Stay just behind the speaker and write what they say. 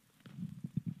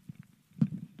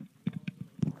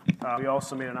We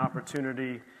also made an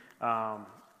opportunity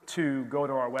to go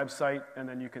to our website, and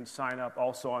then you can sign up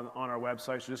also on our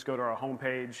website. So just go to our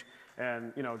homepage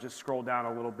and, just scroll down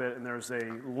a little bit, and there's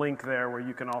a link there where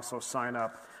you can also sign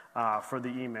up for the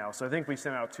email. So I think we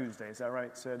sent out Tuesday. Is that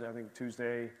right, Sid? I think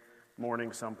Tuesday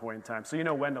morning some point in time. So you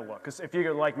know when to look. Because if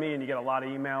you're like me and you get a lot of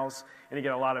emails, and you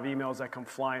get a lot of emails that come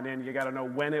flying in, you got to know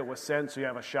when it was sent so you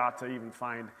have a shot to even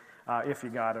find if you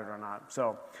got it or not.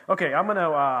 So, okay,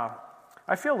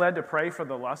 I feel led to pray for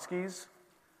the Luskys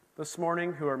this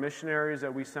morning, who are missionaries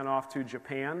that we sent off to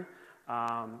Japan.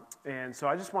 And so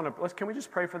I just want to, can we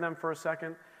just pray for them for a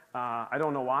second? I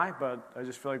don't know why, but I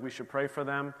just feel like we should pray for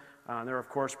them. They're, of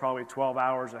course, probably 12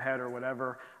 hours ahead or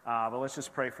whatever, but let's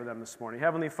just pray for them this morning.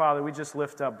 Heavenly Father, we just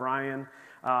lift up Brian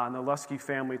and the Lusky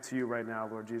family to you right now,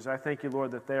 Lord Jesus. I thank you,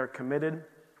 Lord, that they are committed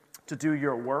to do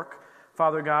your work,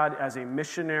 Father God, as a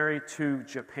missionary to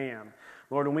Japan.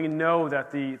 Lord, and we know that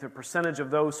the percentage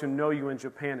of those who know you in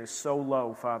Japan is so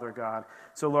low, Father God.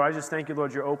 So, Lord, I just thank you,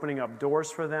 Lord, you're opening up doors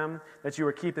for them, that you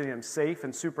are keeping them safe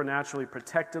and supernaturally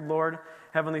protected, Lord.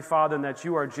 Heavenly Father, and that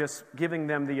you are just giving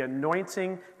them the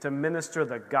anointing to minister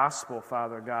the gospel,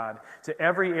 Father God, to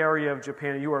every area of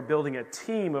Japan. You are building a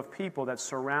team of people that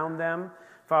surround them,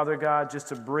 Father God, just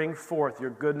to bring forth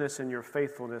your goodness and your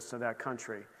faithfulness to that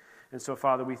country. And so,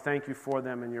 Father, we thank you for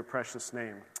them in your precious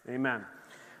name. Amen.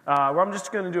 I'm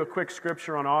just going to do a quick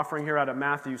scripture on offering here out of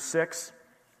Matthew 6,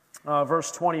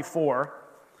 verse 24.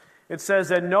 It says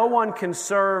that no one can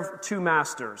serve two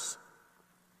masters,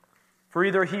 for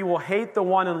either he will hate the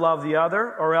one and love the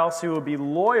other, or else he will be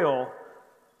loyal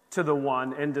to the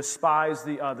one and despise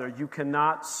the other. You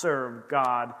cannot serve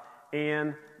God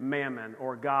and mammon,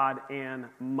 or God and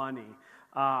money.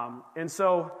 And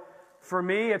so for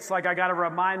me, it's like I got to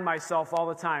remind myself all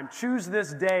the time, choose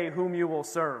this day whom you will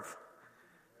serve.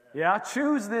 Yeah,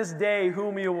 choose this day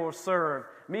whom you will serve.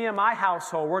 Me and my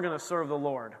household, we're going to serve the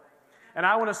Lord. And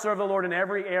I want to serve the Lord in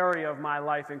every area of my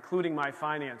life, including my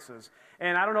finances.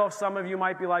 And I don't know if some of you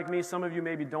might be like me. Some of you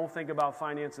maybe don't think about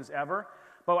finances ever.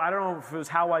 But I don't know if it was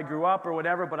how I grew up or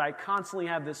whatever, but I constantly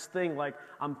have this thing like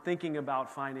I'm thinking about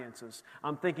finances.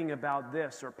 I'm thinking about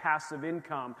this or passive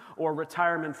income or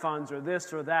retirement funds or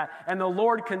this or that. And the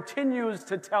Lord continues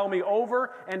to tell me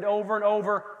over and over and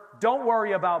over, don't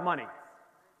worry about money.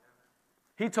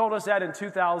 He told us that in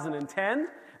 2010.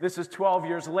 This is 12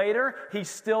 years later. He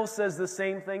still says the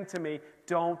same thing to me.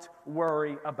 Don't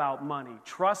worry about money.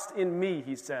 Trust in me,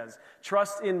 he says.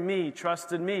 Trust in me,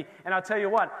 trust in me. And I'll tell you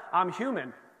what, I'm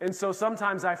human. And so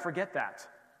sometimes I forget that.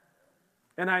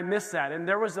 And I miss that. And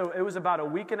it was about a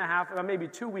week and a half, maybe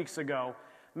 2 weeks ago.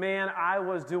 Man, I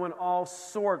was doing all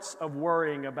sorts of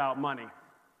worrying about money.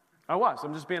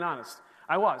 I'm just being honest.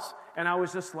 I was. And I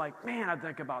was just like, man, I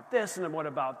think about this, and then what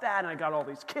about that? And I got all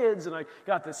these kids, and I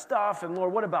got this stuff, and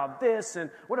Lord, what about this? And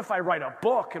what if I write a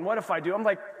book? And what if I do? I'm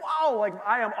like, wow, like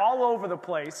I am all over the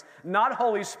place, not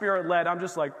Holy Spirit led. I'm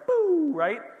just like, boo,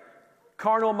 right?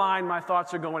 Carnal mind, my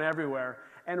thoughts are going everywhere.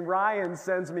 And Ryan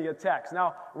sends me a text.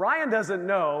 Now, Ryan doesn't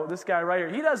know, this guy right here,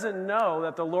 he doesn't know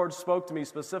that the Lord spoke to me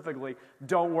specifically,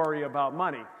 don't worry about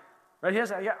money. Right?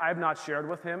 I've not shared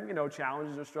with him,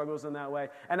 challenges or struggles in that way.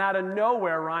 And out of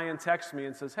nowhere, Ryan texts me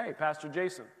and says, hey, Pastor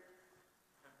Jason,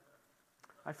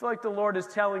 I feel like the Lord is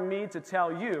telling me to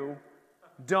tell you,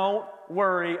 don't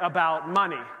worry about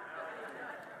money.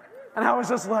 And I was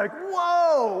just like,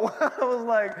 whoa! I was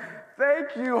like,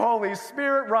 thank you, Holy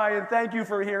Spirit, Ryan. Thank you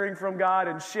for hearing from God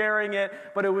and sharing it.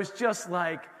 But it was just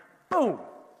like, boom.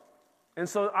 And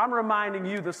so I'm reminding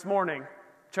you this morning,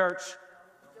 church,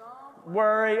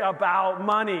 worry about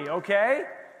money, okay?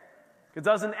 It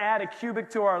doesn't add a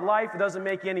cubic to our life. It doesn't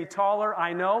make you any taller,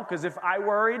 I know, because if I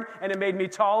worried and it made me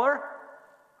taller,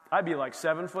 I'd be like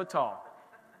 7 foot tall.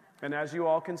 And as you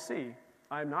all can see,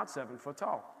 I'm not 7 foot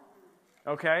tall,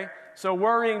 okay? So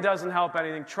worrying doesn't help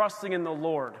anything. Trusting in the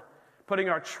Lord, putting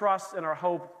our trust and our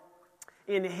hope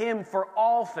in Him for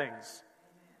all things.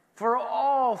 For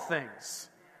all things.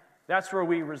 That's where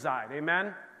we reside,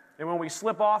 amen? And when we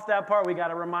slip off that part, we got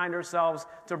to remind ourselves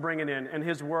to bring it in. And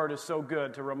His Word is so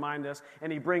good to remind us.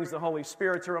 And He brings the Holy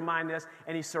Spirit to remind us.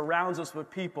 And He surrounds us with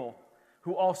people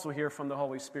who also hear from the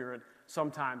Holy Spirit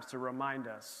sometimes to remind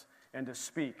us and to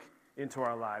speak into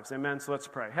our lives. Amen? So let's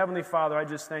pray. Heavenly Father, I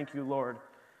just thank you, Lord.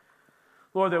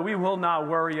 Lord, that we will not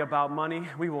worry about money.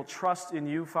 We will trust in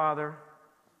you, Father.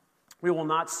 We will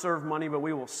not serve money, but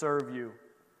we will serve you.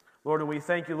 Lord, and we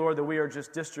thank you, Lord, that we are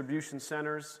just distribution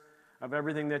centers of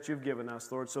everything that you've given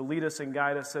us, Lord. So lead us and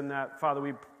guide us in that. Father,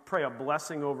 we pray a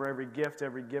blessing over every gift,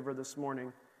 every giver this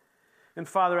morning. And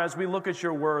Father, as we look at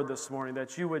your word this morning,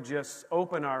 that you would just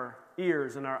open our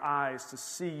ears and our eyes to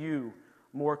see you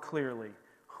more clearly,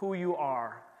 who you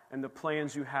are and the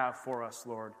plans you have for us,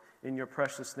 Lord. In your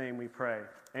precious name we pray.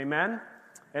 Amen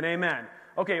and amen.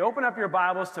 Okay, open up your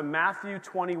Bibles to Matthew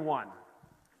 21.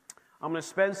 I'm going to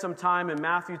spend some time in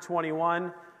Matthew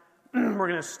 21. We're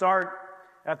going to start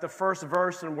at the first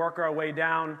verse and work our way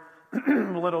down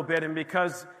a little bit. And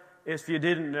because, if you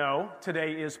didn't know,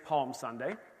 today is Palm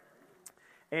Sunday.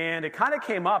 And it kind of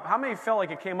came up. How many felt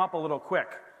like it came up a little quick?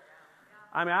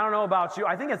 I mean, I don't know about you.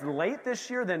 I think it's late this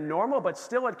year than normal, but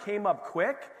still it came up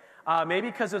quick. Maybe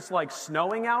because it's like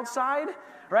snowing outside,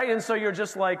 right? And so you're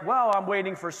just like, well, I'm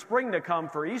waiting for spring to come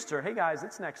for Easter. Hey guys,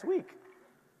 it's next week.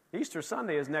 Easter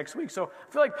Sunday is next week. So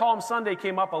I feel like Palm Sunday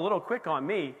came up a little quick on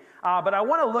me. But I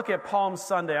want to look at Palm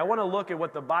Sunday. I want to look at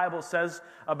what the Bible says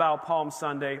about Palm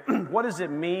Sunday. What does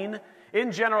it mean?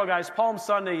 In general, guys, Palm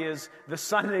Sunday is the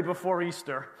Sunday before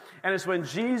Easter. And it's when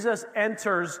Jesus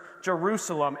enters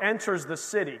Jerusalem, enters the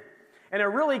city. And it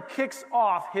really kicks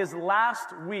off his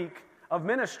last week of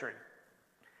ministry.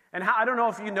 And I don't know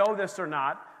if you know this or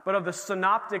not, but of the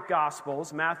synoptic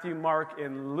gospels, Matthew, Mark,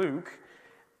 and Luke,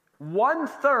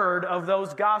 1/3 of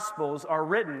those gospels are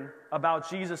written about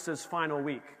Jesus' final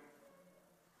week.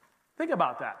 Think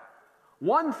about that.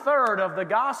 1/3 of the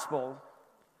gospel,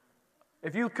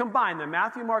 if you combine them,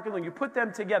 Matthew, Mark, and Luke, you put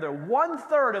them together,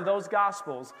 1/3 of those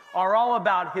gospels are all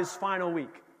about his final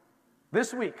week.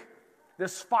 This week.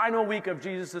 This final week of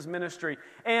Jesus' ministry.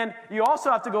 And you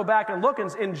also have to go back and look.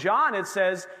 In John, it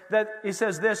says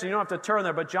this, and you don't have to turn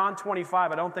there, but John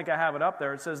 25, I don't think I have it up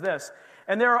there. It says this,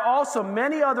 and there are also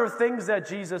many other things that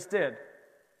Jesus did,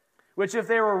 which if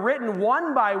they were written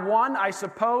one by one, I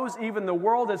suppose even the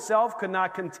world itself could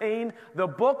not contain the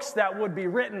books that would be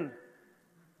written.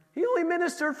 He only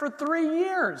ministered for 3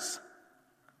 years.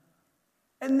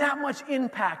 And that much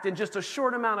impact in just a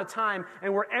short amount of time.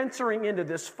 And we're entering into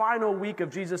this final week of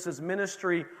Jesus'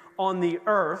 ministry on the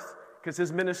earth, because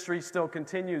his ministry still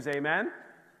continues, amen?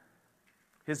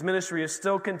 His ministry is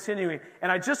still continuing.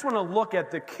 And I just want to look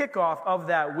at the kickoff of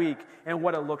that week and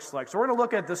what it looks like. So we're going to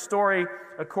look at the story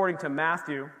according to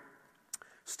Matthew,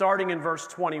 starting in verse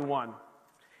 21.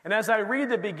 And as I read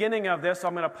the beginning of this,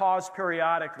 I'm going to pause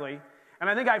periodically. And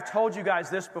I think I've told you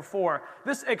guys this before.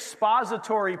 This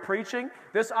expository preaching,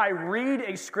 I read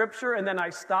a scripture and then I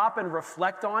stop and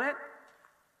reflect on it.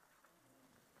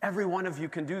 Every one of you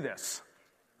can do this.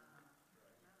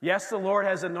 Yes, the Lord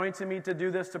has anointed me to do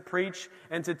this, to preach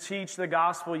and to teach the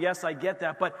gospel. Yes, I get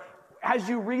that. But as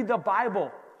you read the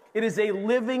Bible, it is a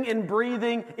living and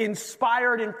breathing,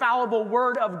 inspired, infallible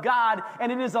word of God.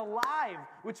 And it is alive,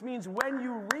 which means when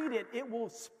you read it, it will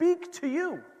speak to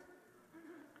you.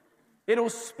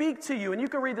 It'll speak to you, and you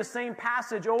can read the same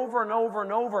passage over and over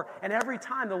and over, and every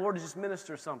time the Lord just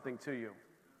ministers something to you.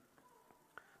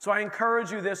 So I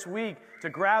encourage you this week to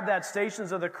grab that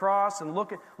Stations of the Cross and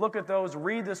look at those,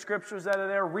 read the scriptures that are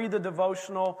there, read the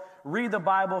devotional, read the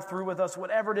Bible through with us,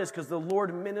 whatever it is, because the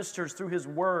Lord ministers through his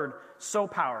word so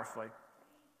powerfully.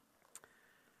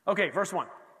 Okay, verse 1.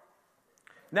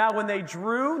 Now when they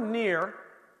drew near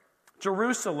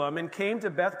Jerusalem and came to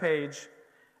Bethphage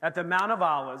at the Mount of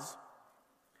Olives,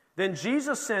 then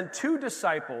Jesus sent 2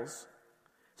 disciples,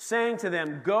 saying to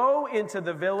them, go into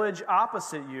the village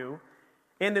opposite you,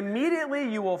 and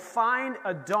immediately you will find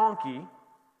a donkey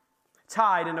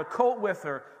tied and a colt with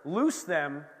her. Loose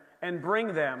them and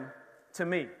bring them to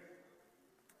me.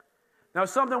 Now,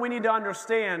 something we need to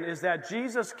understand is that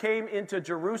Jesus came into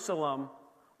Jerusalem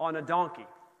on a donkey.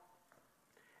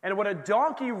 And what a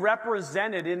donkey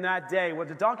represented in that day, what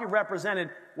the donkey represented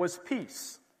was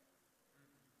peace.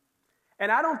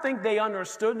 And I don't think they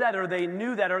understood that or they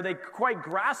knew that or they quite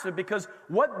grasped it, because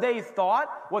what they thought,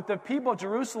 what the people of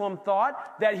Jerusalem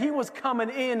thought, that he was coming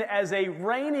in as a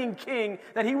reigning king,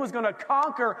 that he was going to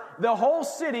conquer the whole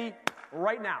city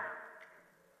right now.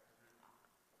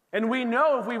 And we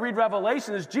know if we read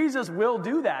Revelations, Jesus will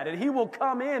do that. And he will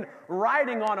come in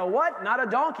riding on a what? Not a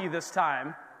donkey this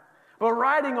time, but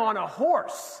riding on a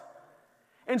horse.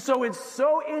 And so it's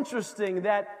so interesting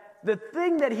that the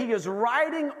thing that he is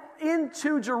riding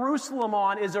into Jerusalem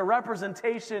on is a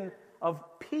representation of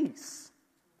peace.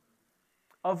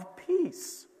 Of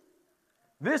peace.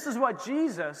 This is what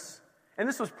Jesus, and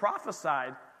this was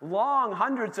prophesied long,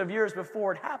 hundreds of years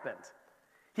before it happened.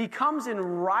 He comes in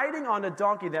riding on a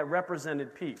donkey that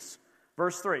represented peace.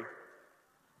 Verse 3.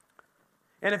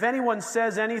 And if anyone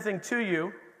says anything to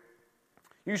you,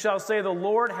 you shall say, the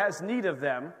Lord has need of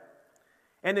them,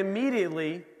 and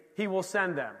immediately he will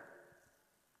send them.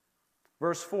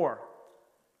 Verse 4.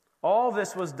 All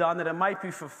this was done that it might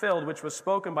be fulfilled, which was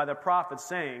spoken by the prophet,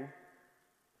 saying,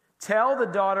 tell the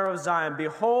daughter of Zion,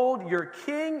 behold, your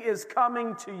king is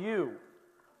coming to you,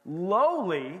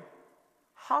 lowly,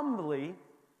 humbly,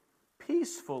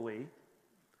 peacefully,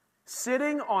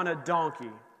 sitting on a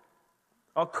donkey.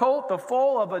 A colt, the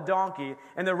foal of a donkey.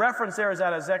 And the reference there is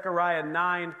out of Zechariah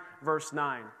 9, verse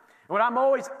 9. And what I'm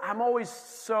always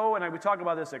so, and we talk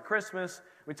about this at Christmas,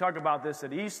 we talk about this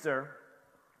at Easter,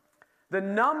 the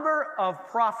number of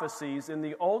prophecies in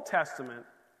the Old Testament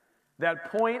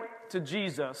that point to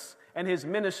Jesus and his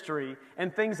ministry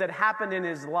and things that happened in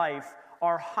his life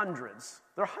are hundreds.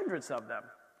 There are hundreds of them.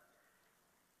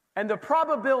 And the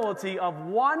probability of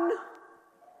one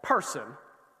person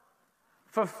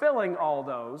fulfilling all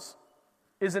those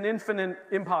is an infinite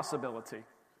impossibility.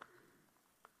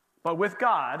 But with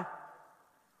God,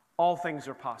 all things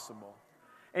are possible.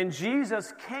 And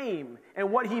Jesus came, and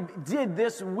what he did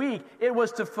this week, it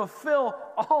was to fulfill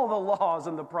all the laws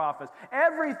and the prophets.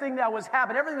 Everything that was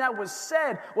happening, everything that was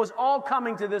said was all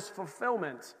coming to this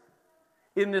fulfillment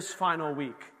in this final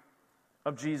week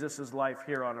of Jesus' life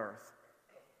here on earth.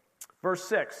 Verse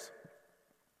 6.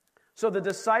 So the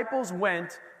disciples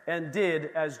went and did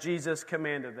as Jesus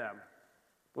commanded them.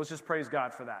 Let's just praise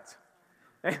God for that.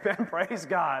 Amen. Praise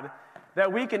God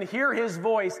that we can hear his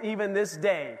voice even this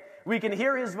day. We can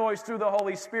hear his voice through the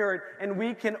Holy Spirit, and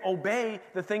we can obey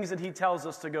the things that he tells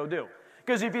us to go do.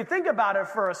 Because if you think about it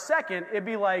for a second, it'd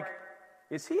be like,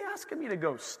 is he asking me to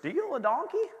go steal a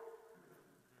donkey?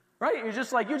 Right? You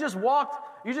just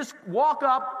walk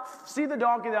up, see the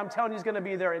donkey that I'm telling you is going to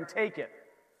be there, and take it.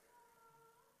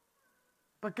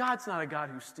 But God's not a God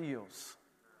who steals.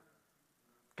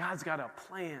 God's got a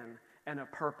plan and a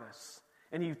purpose.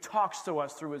 And he talks to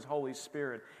us through his Holy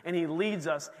Spirit. And he leads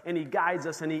us, and he guides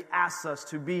us, and he asks us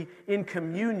to be in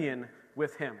communion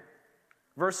with him.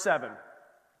 Verse 7.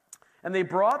 And they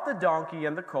brought the donkey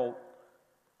and the colt,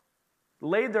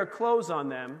 laid their clothes on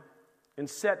them, and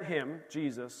set him,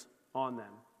 Jesus, on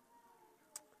them.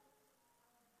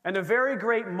 And a very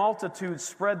great multitude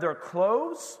spread their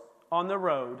clothes on the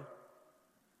road,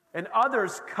 and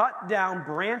others cut down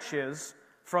branches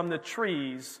from the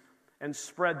trees and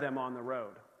spread them on the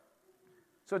road.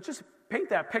 So just paint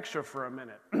that picture for a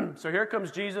minute. So here comes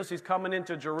Jesus. He's coming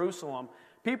into Jerusalem.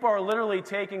 People are literally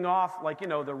taking off,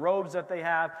 the robes that they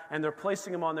have, and they're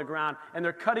placing them on the ground, and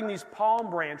they're cutting these palm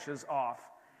branches off,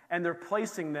 and they're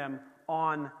placing them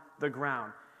on the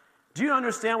ground. Do you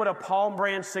understand what a palm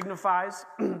branch signifies?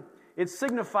 It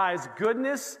signifies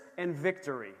goodness and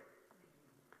victory.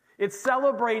 It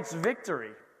celebrates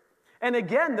victory. And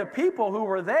again, the people who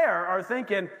were there are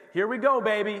thinking, here we go,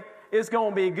 baby. It's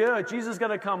going to be good. Jesus is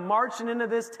going to come marching into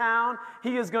this town.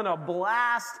 He is going to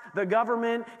blast the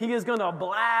government. He is going to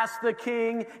blast the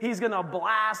king. He's going to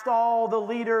blast all the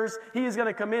leaders. He is going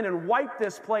to come in and wipe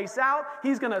this place out.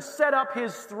 He's going to set up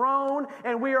his throne,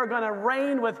 and we are going to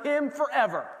reign with him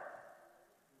forever.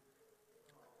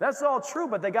 That's all true,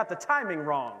 but they got the timing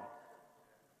wrong.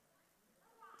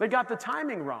 They got the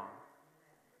timing wrong.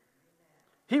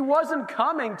 He wasn't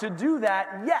coming to do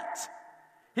that yet.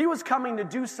 He was coming to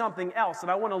do something else.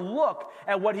 And I want to look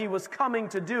at what he was coming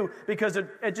to do because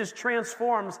it just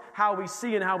transforms how we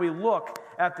see and how we look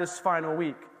at this final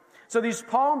week. So these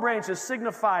palm branches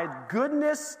signified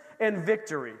goodness and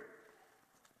victory.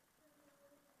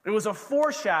 It was a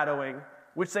foreshadowing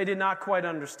which they did not quite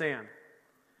understand.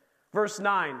 Verse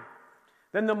 9,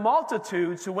 then the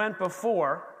multitudes who went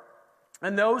before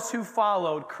and those who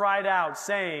followed cried out,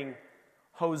 saying,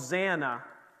 Hosanna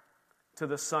to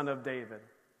the Son of David.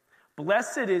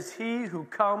 Blessed is he who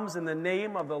comes in the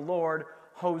name of the Lord.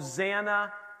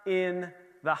 Hosanna in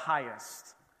the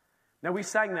highest. Now, we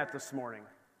sang that this morning.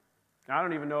 I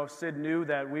don't even know if Sid knew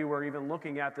that we were even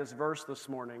looking at this verse this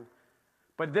morning.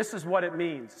 But this is what it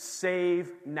means.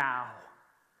 Save now.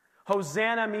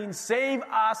 Hosanna means save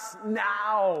us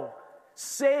now.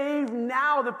 Save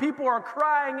now. The people are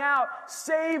crying out,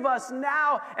 save us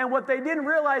now. And what they didn't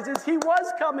realize is he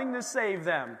was coming to save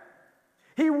them.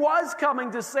 He was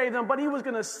coming to save them, but he was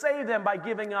going to save them by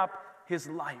giving up his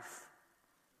life.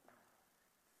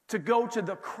 To go to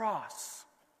the cross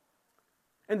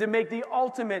and to make the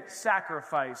ultimate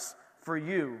sacrifice for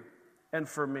you and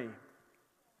for me.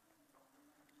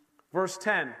 Verse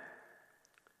 10.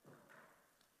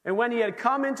 And when he had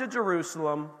come into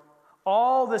Jerusalem,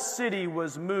 all the city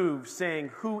was moved,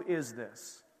 saying, who is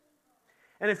this?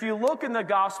 And if you look in the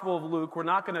Gospel of Luke, we're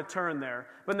not going to turn there,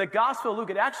 but in the Gospel of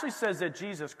Luke, it actually says that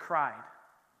Jesus cried.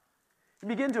 He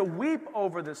began to weep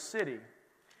over the city.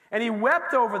 And he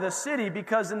wept over the city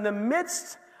because in the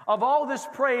midst of all this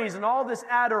praise and all this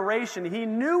adoration, he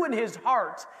knew in his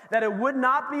heart that it would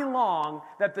not be long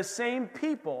that the same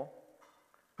people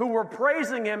who were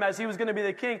praising him as he was going to be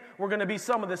the king were going to be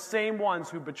some of the same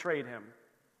ones who betrayed him.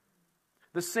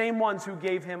 The same ones who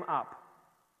gave him up.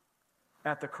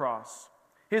 at the cross.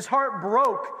 His heart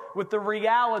broke with the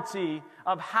reality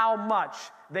of how much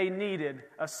they needed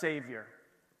a Savior.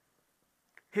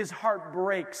 His heart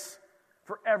breaks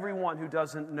for everyone who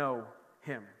doesn't know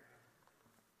Him.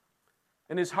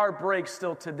 And his heart breaks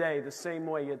still today the same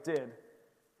way it did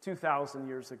 2,000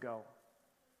 years ago.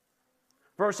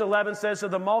 Verse 11 says, "So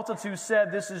the multitude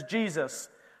said, 'This is Jesus,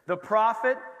 the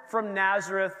prophet from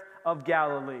Nazareth of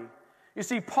Galilee.'" You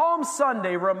see, Palm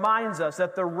Sunday reminds us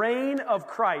that the reign of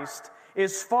Christ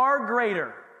is far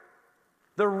greater.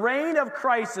 The reign of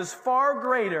Christ is far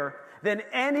greater than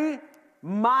any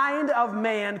mind of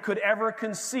man could ever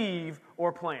conceive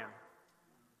or plan.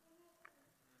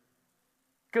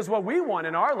 Because what we want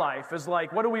in our life is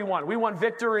like, what do we want? We want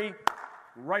victory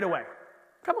right away.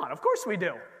 Come on, of course we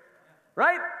do.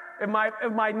 Right? If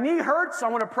my knee hurts, I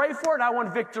want to pray for it, I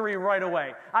want victory right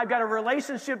away. I've got a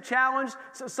relationship challenge,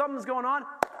 so something's going on,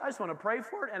 I just want to pray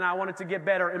for it, and I want it to get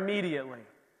better immediately.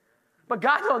 But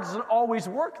God doesn't always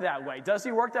work that way. Does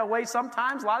He work that way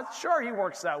sometimes? Sure, He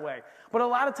works that way. But a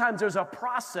lot of times there's a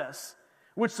process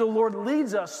which the Lord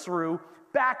leads us through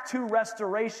back to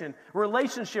restoration,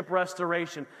 relationship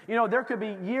restoration. You know, there could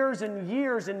be years and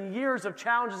years and years of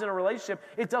challenges in a relationship.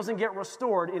 It doesn't get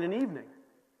restored in an evening.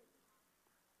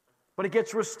 But it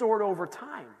gets restored over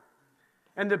time.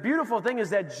 And the beautiful thing is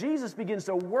that Jesus begins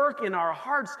to work in our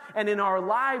hearts and in our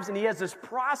lives, and He has this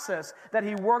process that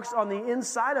He works on the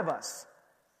inside of us.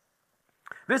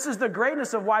 This is the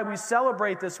greatness of why we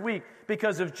celebrate this week,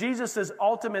 because of Jesus'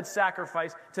 ultimate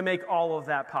sacrifice to make all of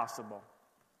that possible.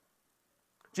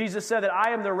 Jesus said that I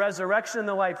am the resurrection and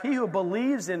the life. He who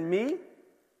believes in me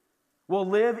will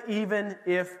live even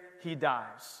if he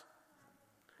dies.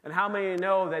 And how many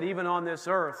know that even on this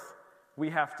earth, we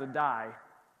have to die?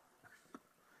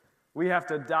 We have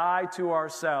to die to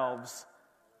ourselves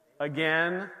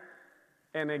again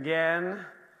and again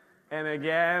and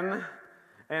again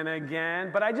and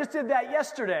again. But I just did that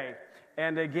yesterday.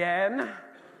 And again.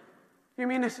 You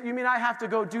mean I have to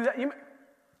go do that?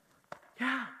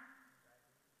 Yeah.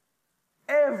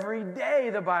 Every day,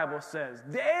 the Bible says.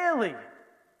 Daily.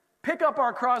 Pick up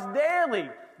our cross daily.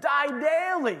 Die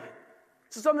daily.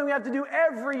 It's something we have to do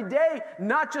every day,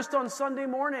 not just on Sunday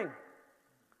morning.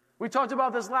 We talked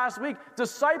about this last week.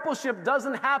 Discipleship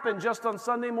doesn't happen just on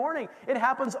Sunday morning. It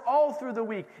happens all through the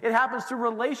week. It happens through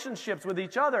relationships with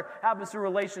each other. It happens through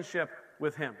relationship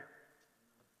with Him.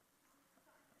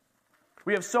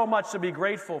 We have so much to be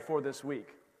grateful for this week.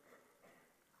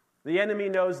 The enemy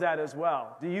knows that as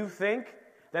well. Do you think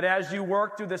that as you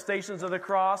work through the stations of the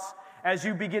cross, as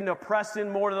you begin to press in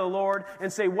more to the Lord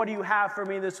and say, what do you have for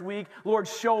me this week? Lord,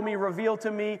 show me, reveal to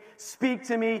me, speak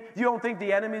to me. You don't think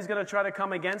the enemy is going to try to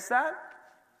come against that?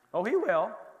 Oh, he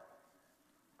will.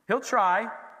 He'll try.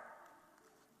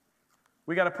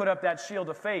 We got to put up that shield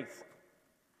of faith.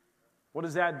 What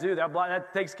does that do?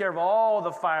 That takes care of all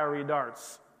the fiery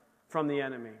darts from the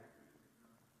enemy.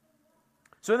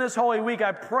 So in this Holy Week,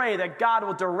 I pray that God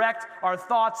will direct our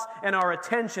thoughts and our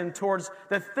attention towards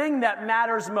the thing that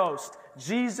matters most,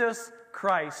 Jesus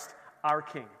Christ, our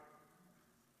King.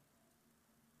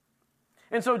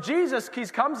 And so Jesus, He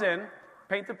comes in,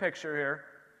 paint the picture here.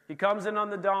 He comes in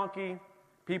on the donkey.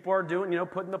 People are doing,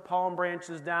 putting the palm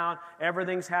branches down.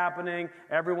 Everything's happening.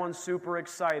 Everyone's super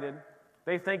excited.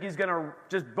 They think He's going to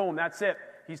just, boom, that's it.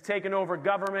 He's taken over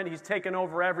government. He's taken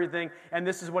over everything. And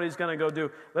this is what He's going to go do.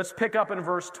 Let's pick up in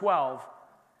verse 12.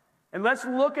 And let's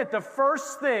look at the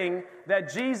first thing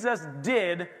that Jesus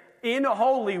did in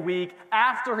Holy Week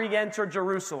after He entered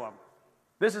Jerusalem.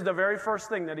 This is the very first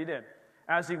thing that He did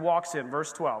as He walks in.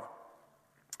 Verse 12.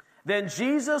 Then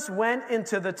Jesus went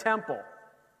into the temple.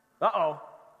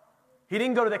 He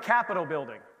didn't go to the Capitol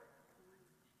building.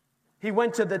 He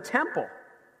went to the temple.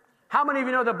 How many of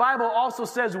you know the Bible also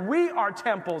says we are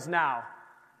temples now?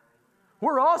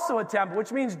 We're also a temple,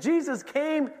 which means Jesus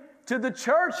came to the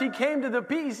church. He came to the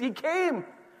peace. He came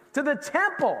to the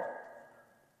temple.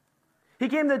 He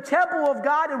came to the temple of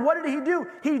God, and what did He do?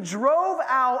 He drove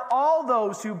out all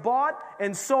those who bought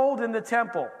and sold in the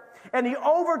temple. And He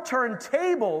overturned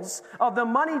tables of the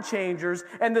money changers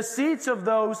and the seats of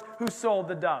those who sold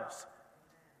the doves.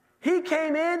 He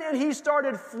came in and He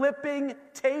started flipping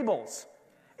tables.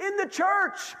 In the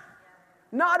church,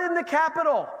 not in the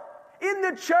Capitol. In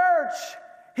the church,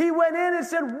 He went in and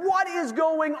said, what is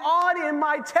going on in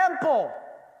my temple?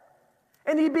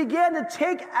 And He began to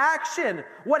take action.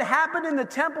 What happened in the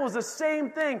temple is the same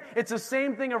thing. It's the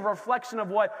same thing, a reflection of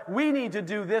what we need to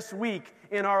do this week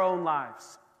in our own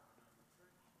lives.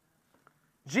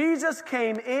 Jesus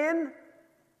came in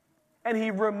and He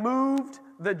removed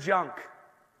the junk.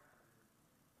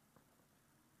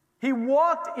 He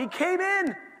came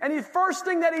in And the first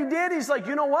thing that he did, he's like,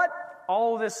 you know what?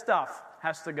 All of this stuff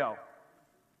has to go.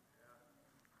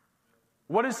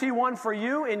 What does he want for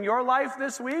you in your life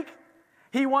this week?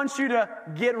 He wants you to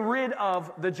get rid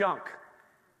of the junk.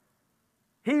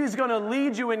 He's going to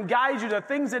lead you and guide you to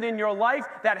things that in your life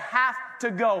that have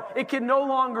to go. It can no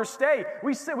longer stay.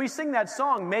 We sing that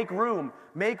song, Make Room.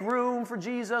 Make room for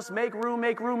Jesus. Make room,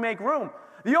 make room, make room.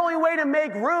 The only way to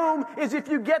make room is if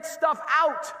you get stuff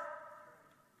out.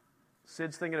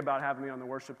 Sid's thinking about having me on the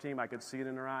worship team. I could see it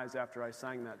in her eyes after I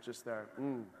sang that just there.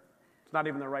 It's not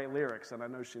even the right lyrics, and I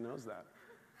know she knows that.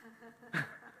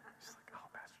 She's like, oh,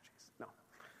 Pastor Jesus. No.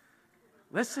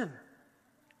 Listen.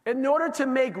 In order to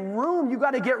make room, you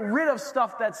got to get rid of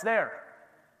stuff that's there,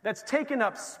 that's taking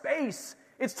up space.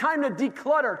 It's time to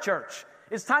declutter, church.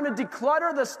 It's time to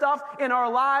declutter the stuff in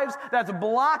our lives that's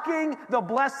blocking the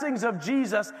blessings of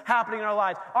Jesus happening in our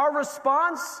lives. Our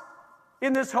response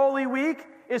in this Holy Week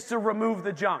is to remove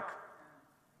the junk.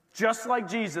 Just like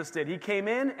Jesus did. He came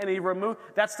in and he removed,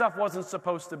 that stuff wasn't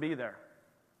supposed to be there.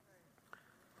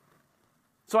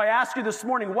 So I ask you this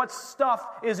morning, what stuff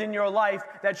is in your life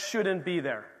that shouldn't be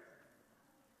there?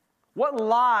 What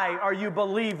lie are you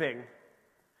believing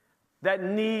that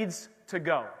needs to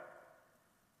go?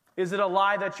 Is it a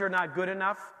lie that you're not good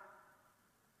enough?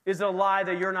 Is it a lie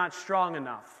that you're not strong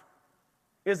enough?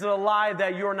 Is it a lie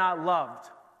that you're not loved?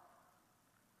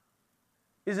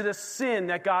 Is it a sin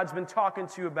that God's been talking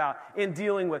to you about in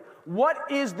dealing with?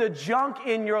 What is the junk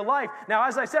in your life? Now,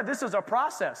 as I said, this is a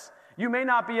process. You may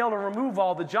not be able to remove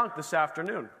all the junk this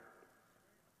afternoon.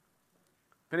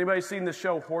 Have anybody seen the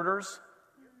show Hoarders?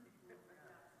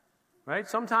 Right?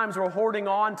 Sometimes we're hoarding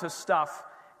on to stuff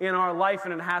in our life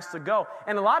and it has to go.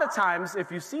 And a lot of times,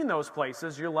 if you've seen those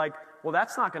places, you're like, well,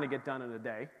 that's not going to get done in a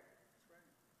day.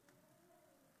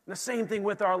 And the same thing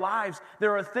with our lives.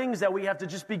 There are things that we have to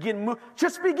just begin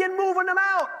moving them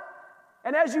out.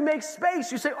 And as you make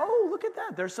space, you say, oh, look at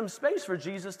that. There's some space for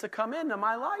Jesus to come into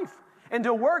my life and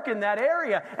to work in that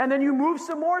area. And then you move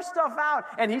some more stuff out,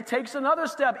 and he takes another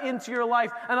step into your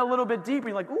life and a little bit deeper.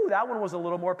 You're like, ooh, that one was a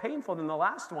little more painful than the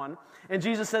last one. And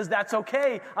Jesus says, that's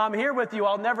okay. I'm here with you.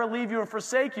 I'll never leave you or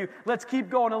forsake you. Let's keep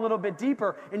going a little bit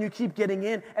deeper. And you keep getting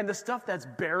in. And the stuff that's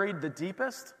buried the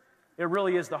deepest, it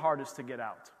really is the hardest to get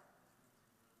out.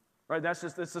 Right? It's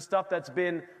the stuff that's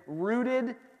been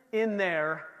rooted in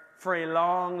there for a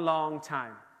long, long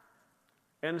time.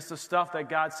 And it's the stuff that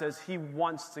God says he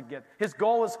wants to get. His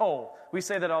goal is whole. We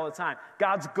say that all the time.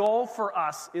 God's goal for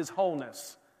us is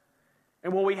wholeness.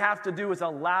 And what we have to do is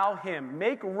allow him,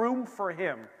 make room for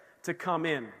him to come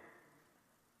in.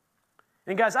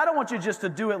 And guys, I don't want you just to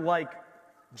do it like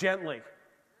gently.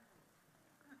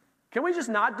 Can we just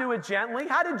not do it gently?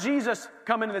 How did Jesus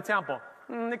come into the temple?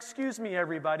 Excuse me,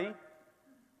 everybody.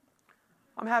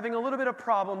 I'm having a little bit of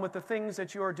problem with the things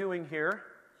that you are doing here.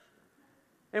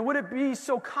 And would it be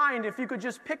so kind if you could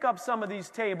just pick up some of these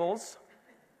tables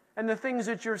and the things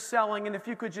that you're selling, and if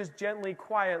you could just gently,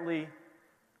 quietly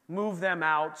move them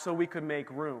out so we could make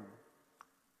room?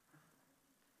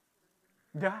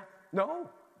 Yeah, no.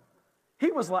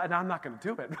 He was like, no, I'm not going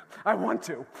to do it. I want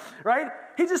to, right?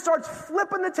 He just starts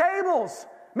flipping the tables,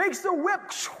 makes the whip,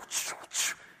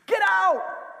 get out,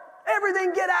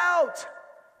 everything get out.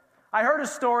 I heard a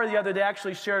story the other day,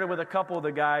 actually shared it with a couple of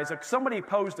the guys. Somebody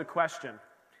posed a question.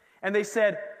 And they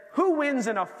said, who wins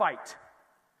in a fight?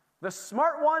 The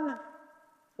smart one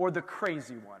or the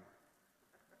crazy one?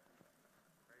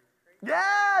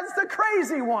 Yeah, it's the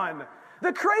crazy one.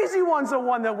 The crazy one's the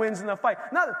one that wins in the fight.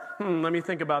 Now, let me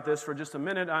think about this for just a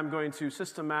minute. I'm going to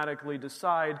systematically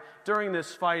decide during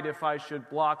this fight if I should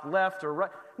block left or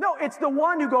right. No, it's the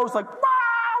one who goes like,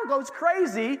 wow, goes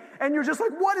crazy, and you're just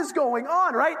like, what is going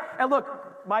on, right? And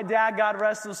look, my dad, God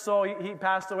rest his soul, he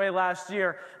passed away last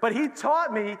year, but he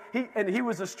taught me, he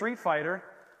was a street fighter,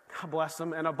 God bless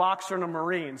him, and a boxer and a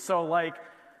Marine. So, like,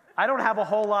 I don't have a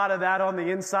whole lot of that on the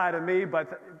inside of me,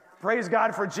 but praise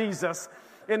God for Jesus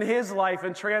in his life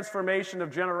and transformation of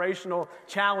generational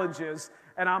challenges,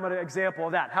 and I'm an example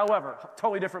of that. However,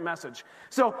 totally different message.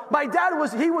 So my dad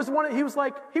he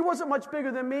wasn't much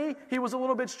bigger than me. He was a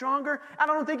little bit stronger. I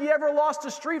don't think he ever lost a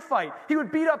street fight. He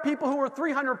would beat up people who were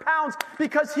 300 pounds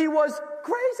because he was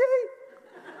crazy.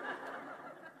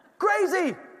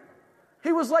 Crazy.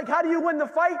 He was like, how do you win the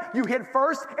fight? You hit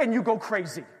first and you go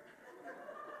crazy.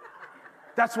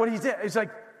 That's what he did. He's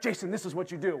like, Jason, this is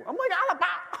what you do. I'm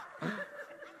like,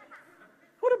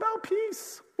 what about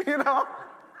peace? You know?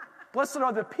 Blessed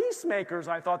are the peacemakers,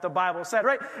 I thought the Bible said,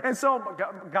 right? And so,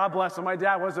 God bless him, my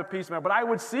dad was a peacemaker, but I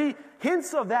would see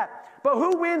hints of that. But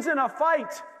who wins in a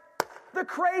fight? The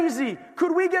crazy.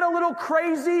 Could we get a little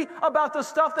crazy about the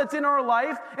stuff that's in our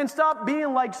life and stop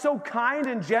being like so kind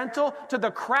and gentle to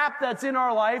the crap that's in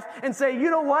our life and say, you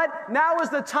know what? Now is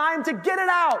the time to get it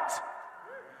out.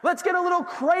 Let's get a little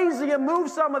crazy and move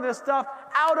some of this stuff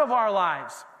out of our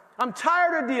lives. I'm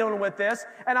tired of dealing with this,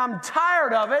 and I'm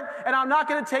tired of it, and I'm not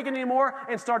going to take it anymore,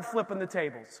 and start flipping the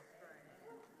tables.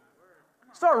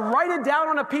 Start writing it down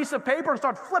on a piece of paper and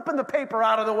start flipping the paper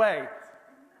out of the way.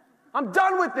 I'm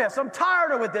done with this. I'm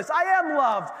tired of this. I am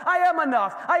loved. I am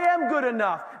enough. I am good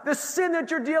enough. The sin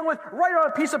that you're dealing with, write it on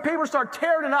a piece of paper, start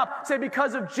tearing it up. Say,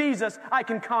 because of Jesus, I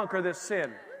can conquer this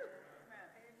sin.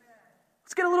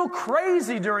 Let's get a little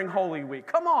crazy during Holy Week.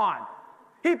 Come on.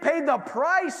 He paid the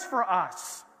price for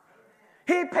us.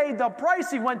 He paid the price.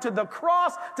 He went to the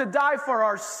cross to die for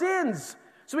our sins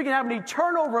so we can have an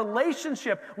eternal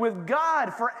relationship with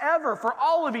God forever, for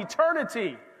all of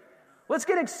eternity. Let's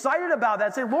get excited about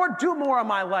that. Say, Lord, do more in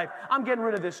my life. I'm getting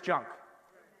rid of this junk.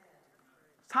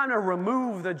 It's time to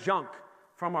remove the junk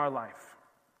from our life.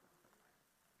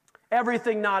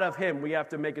 Everything not of Him, we have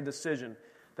to make a decision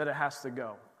that it has to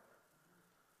go.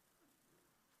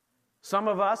 Some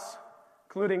of us,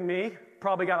 including me,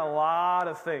 probably got a lot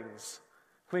of things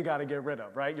we got to get rid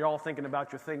of, right? You're all thinking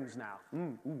about your things now.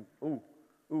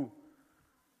 Ooh.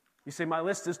 You say, my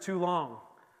list is too long.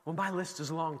 Well, my list is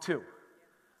long too.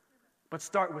 But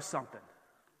start with something.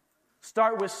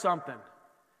 Start with something.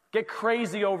 Get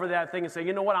crazy over that thing and say,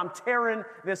 you know what? I'm tearing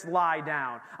this lie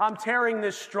down. I'm tearing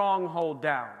this stronghold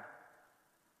down.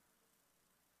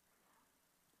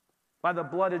 By the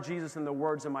blood of Jesus and the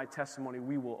words of my testimony,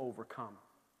 we will overcome.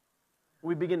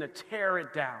 We begin to tear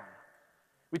it down.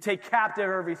 We take captive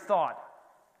every thought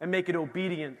and make it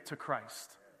obedient to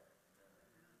Christ.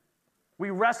 We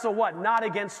wrestle what? Not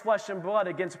against flesh and blood,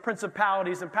 against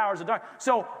principalities and powers of darkness.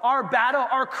 So our battle,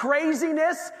 our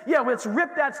craziness, let's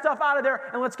rip that stuff out of there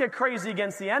and let's get crazy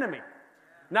against the enemy,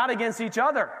 not against each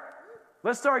other.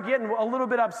 Let's start getting a little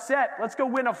bit upset. Let's go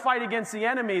win a fight against the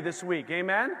enemy this week.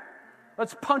 Amen?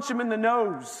 Let's punch him in the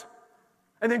nose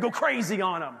and then go crazy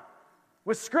on him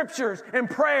with scriptures and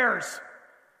prayers.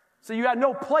 So you got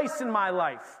no place in my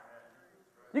life.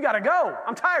 You got to go.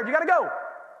 I'm tired. You got to go.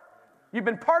 You've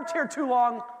been parked here too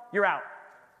long. You're out.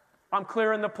 I'm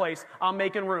clearing the place. I'm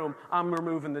making room. I'm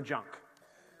removing the junk.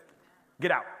 Get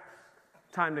out.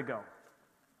 Time to go.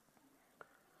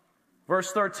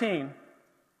 Verse 13.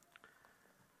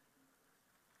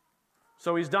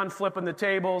 So he's done flipping the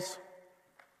tables,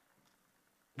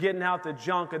 getting out the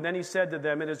junk, and then he said to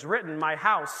them, it is written, my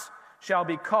house shall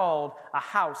be called a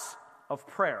house of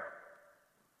prayer,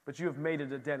 but you have made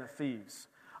it a den of thieves.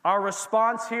 Our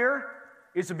response here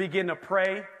is to begin to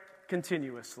pray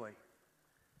continuously.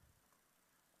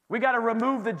 We got to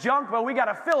remove the junk, but we got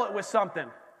to fill it with something.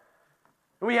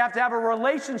 We have to have a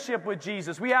relationship with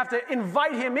Jesus. We have to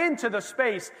invite Him into the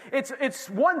space. It's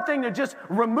one thing to just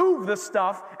remove the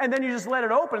stuff, and then you just let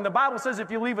it open. The Bible says if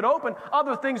you leave it open,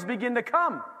 other things begin to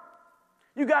come.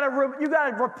 You got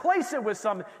to replace it with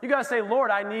something. You got to say, Lord,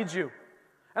 I need you.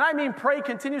 And I mean pray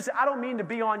continuously. I don't mean to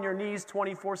be on your knees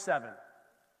 24/7,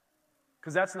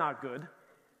 because that's not good.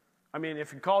 I mean,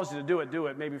 if He calls you to do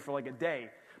it maybe for like a day.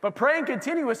 But praying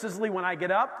continuously when I get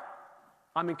up,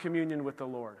 I'm in communion with the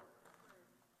Lord.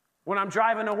 When I'm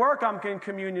driving to work, I'm in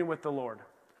communion with the Lord.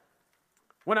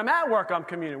 When I'm at work, I'm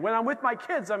communion. When I'm with my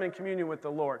kids, I'm in communion with the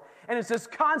Lord. And it's this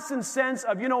constant sense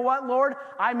of, you know what, Lord?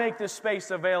 I make this space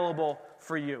available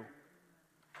for you.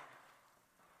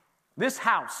 This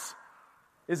house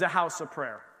is a house of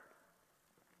prayer.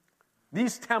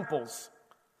 These temples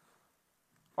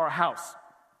are a house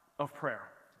of prayer.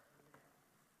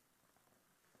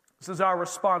 This is our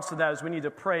response to that, is we need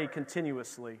to pray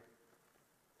continuously.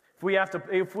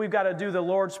 If we've got to do the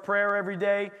Lord's Prayer every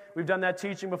day, we've done that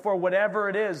teaching before, whatever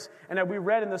it is, and we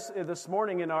read in this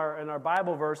morning in our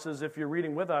Bible verses, if you're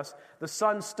reading with us, the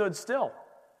sun stood still.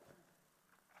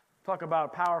 Talk about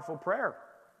a powerful prayer.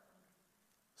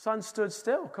 Sun stood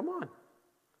still. Come on.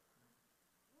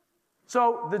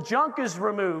 So the junk is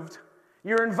removed.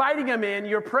 You're inviting Him in.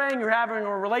 You're praying. You're having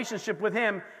a relationship with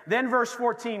Him. Then verse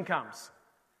 14 comes.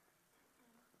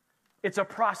 It's a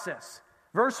process.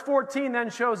 Verse 14 then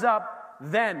shows up,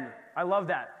 then. I love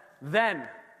that. Then.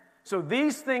 So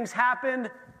these things happened,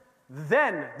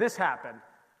 then this happened.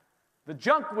 The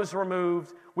junk was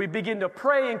removed. We begin to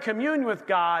pray and commune with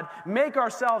God, make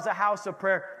ourselves a house of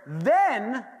prayer.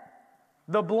 Then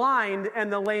the blind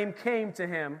and the lame came to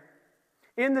Him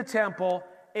in the temple,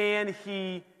 and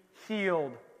He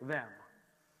healed them.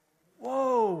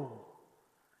 Whoa.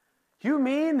 You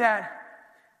mean that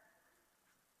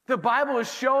The Bible is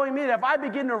showing me that if I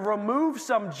begin to remove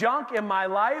some junk in my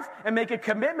life and make a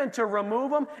commitment to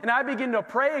remove them, and I begin to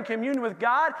pray and commune with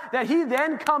God, that He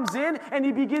then comes in and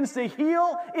He begins to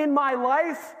heal in my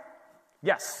life.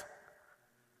 Yes.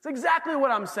 It's exactly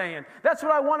what I'm saying. That's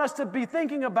what I want us to be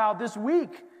thinking about this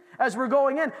week as we're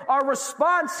going in. Our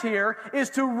response here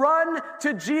is to run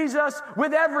to Jesus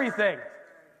with everything.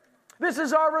 This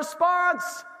is our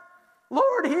response.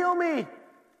 Lord, heal me.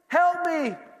 Help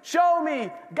me. Show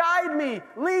me, guide me,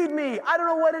 lead me. I don't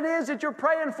know what it is that you're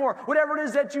praying for, whatever it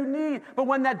is that you need. But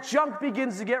when that junk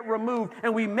begins to get removed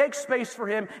and we make space for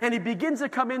Him and He begins to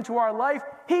come into our life,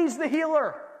 He's the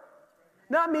healer.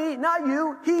 Not me, not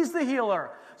you, He's the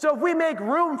healer. So if we make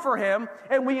room for Him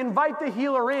and we invite the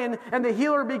healer in and the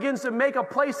healer begins to make a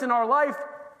place in our life,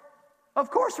 of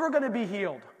course we're going to be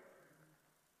healed.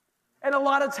 And a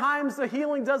lot of times the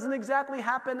healing doesn't exactly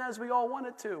happen as we all want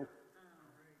it to.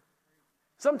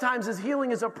 Sometimes His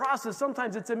healing is a process.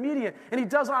 Sometimes it's immediate. And He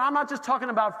does. I'm not just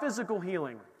talking about physical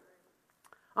healing.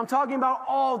 I'm talking about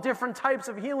all different types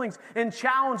of healings and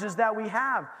challenges that we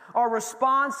have. Our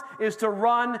response is to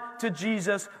run to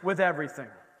Jesus with everything.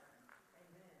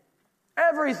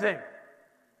 Everything.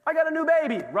 I got a new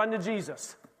baby. Run to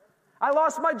Jesus. I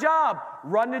lost my job.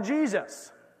 Run to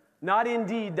Jesus. Not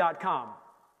Indeed.com.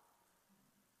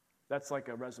 That's like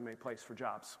a resume place for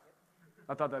jobs.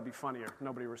 I thought that'd be funnier.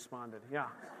 Nobody responded. Yeah.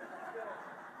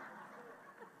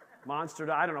 Monster,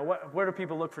 I don't know. Where do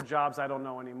people look for jobs? I don't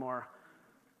know anymore.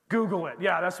 Google it.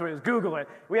 Yeah, that's what it is. Google it.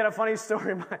 We had a funny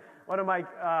story. One of my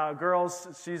girls,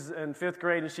 she's in 5th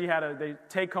grade, and she had a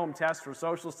take-home test for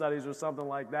social studies or something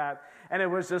like that. And it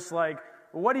was just like,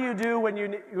 what do you do when you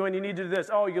need to do this?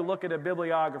 Oh, you look at a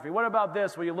bibliography. What about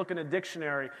this? Well, you look in a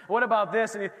dictionary. What about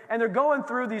this? And they're going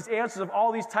through these answers of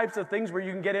all these types of things where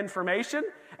you can get information.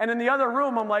 And in the other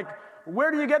room, I'm like,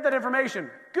 where do you get that information?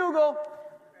 Google.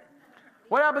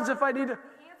 What happens if I need to...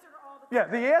 Yeah,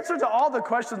 the answer to all the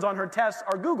questions on her tests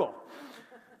are Google.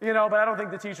 But I don't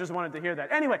think the teachers wanted to hear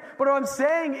that. Anyway, but what I'm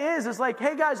saying is like,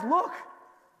 hey guys, look.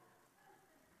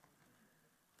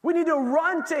 We need to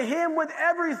run to Him with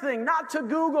everything, not to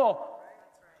Google.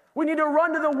 We need to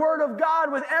run to the Word of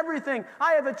God with everything.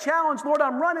 I have a challenge, Lord,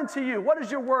 I'm running to You. What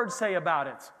does Your Word say about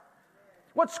it?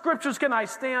 What scriptures can I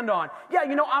stand on? Yeah,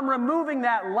 I'm removing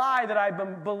that lie that I've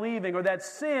been believing or that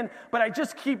sin, but I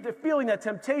just keep feeling that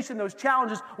temptation, those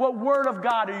challenges. What Word of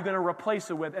God are you going to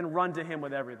replace it with and run to Him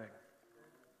with everything?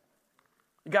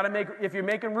 If you're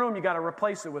making room, you got to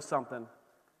replace it with something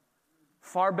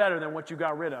far better than what you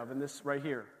got rid of. And this right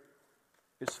here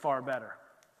is far better.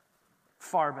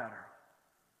 Far better.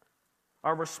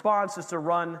 Our response is to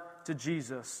run to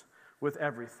Jesus with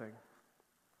everything.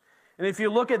 And if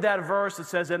you look at that verse, it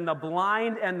says, and the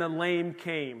blind and the lame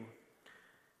came.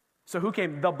 So who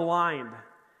came? The blind.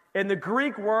 And the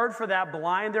Greek word for that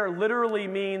blind there literally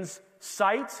means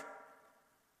sight,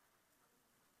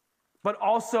 but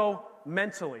also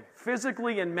mentally,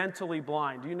 physically and mentally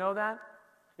blind. Do you know that?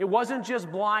 It wasn't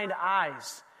just blind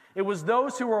eyes. It was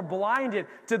those who were blinded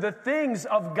to the things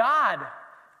of God.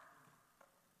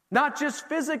 Not just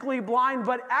physically blind,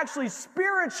 but actually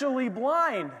spiritually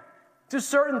blind to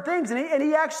certain things. And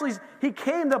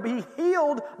he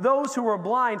healed those who were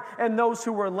blind and those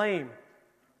who were lame.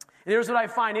 And here's what I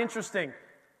find interesting.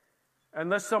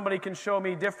 Unless somebody can show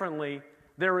me differently,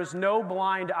 there is no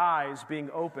blind eyes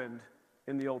being opened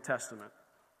in the Old Testament.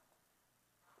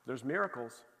 There's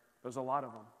miracles. There's a lot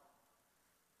of them.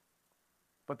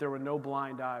 But there were no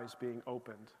blind eyes being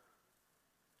opened.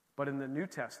 But in the New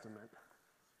Testament,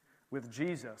 with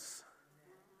Jesus,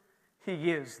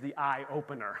 He is the eye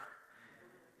opener.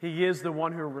 He is the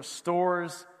one who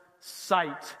restores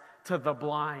sight to the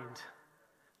blind,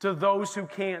 to those who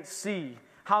can't see.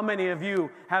 How many of you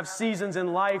have seasons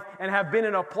in life and have been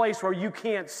in a place where you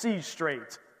can't see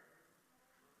straight?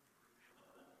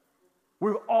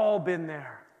 We've all been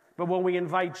there. But when we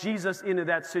invite Jesus into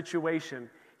that situation,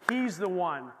 He's the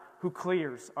one who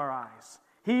clears our eyes.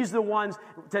 He's the one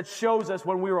that shows us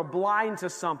when we were blind to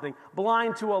something,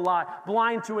 blind to a lie,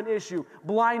 blind to an issue,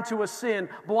 blind to a sin,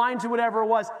 blind to whatever it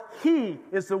was. He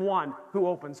is the one who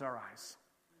opens our eyes.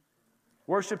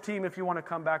 Worship team, if you want to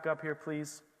come back up here,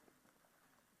 please.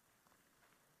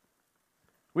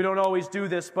 We don't always do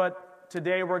this, but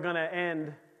today we're going to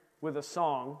end with a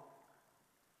song.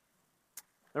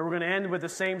 And we're going to end with the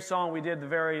same song we did the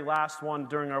very last one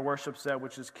during our worship set,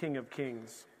 which is King of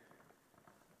Kings.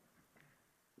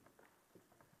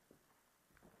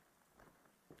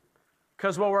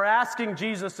 Because what we're asking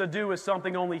Jesus to do is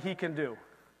something only He can do.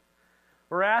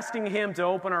 We're asking Him to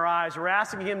open our eyes. We're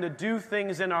asking Him to do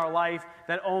things in our life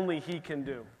that only He can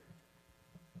do.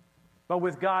 But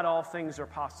with God, all things are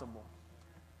possible.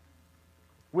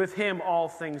 With Him, all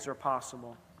things are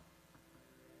possible.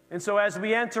 And so as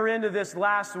we enter into this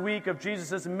last week of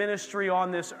Jesus' ministry on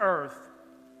this earth,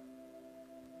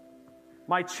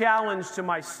 my challenge to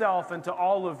myself and to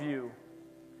all of you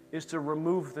is to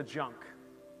remove the junk.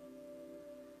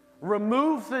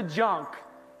 Remove the junk,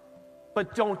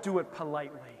 but don't do it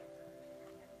politely.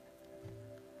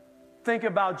 Think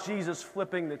about Jesus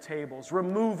flipping the tables,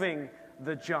 removing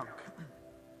the junk.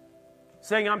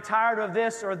 Saying, I'm tired of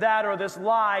this or that or this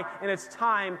lie, and it's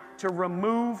time to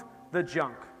remove the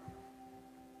junk.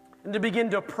 And to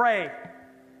begin to pray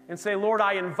and say, Lord,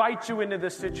 I invite you into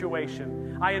this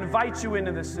situation. I invite you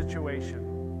into this situation.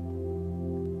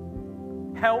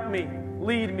 Help me,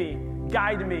 lead me,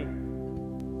 guide me.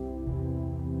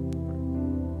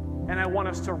 And I want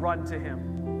us to run to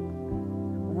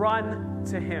Him. Run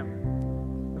to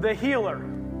Him. The healer,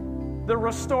 the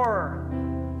restorer,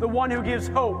 the one who gives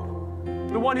hope,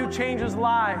 the one who changes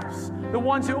lives, the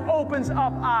one who opens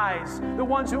up eyes, the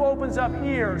one who opens up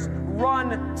ears.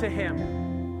 Run to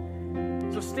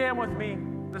Him. So stand with me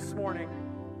this morning.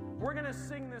 We're going to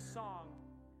sing this song.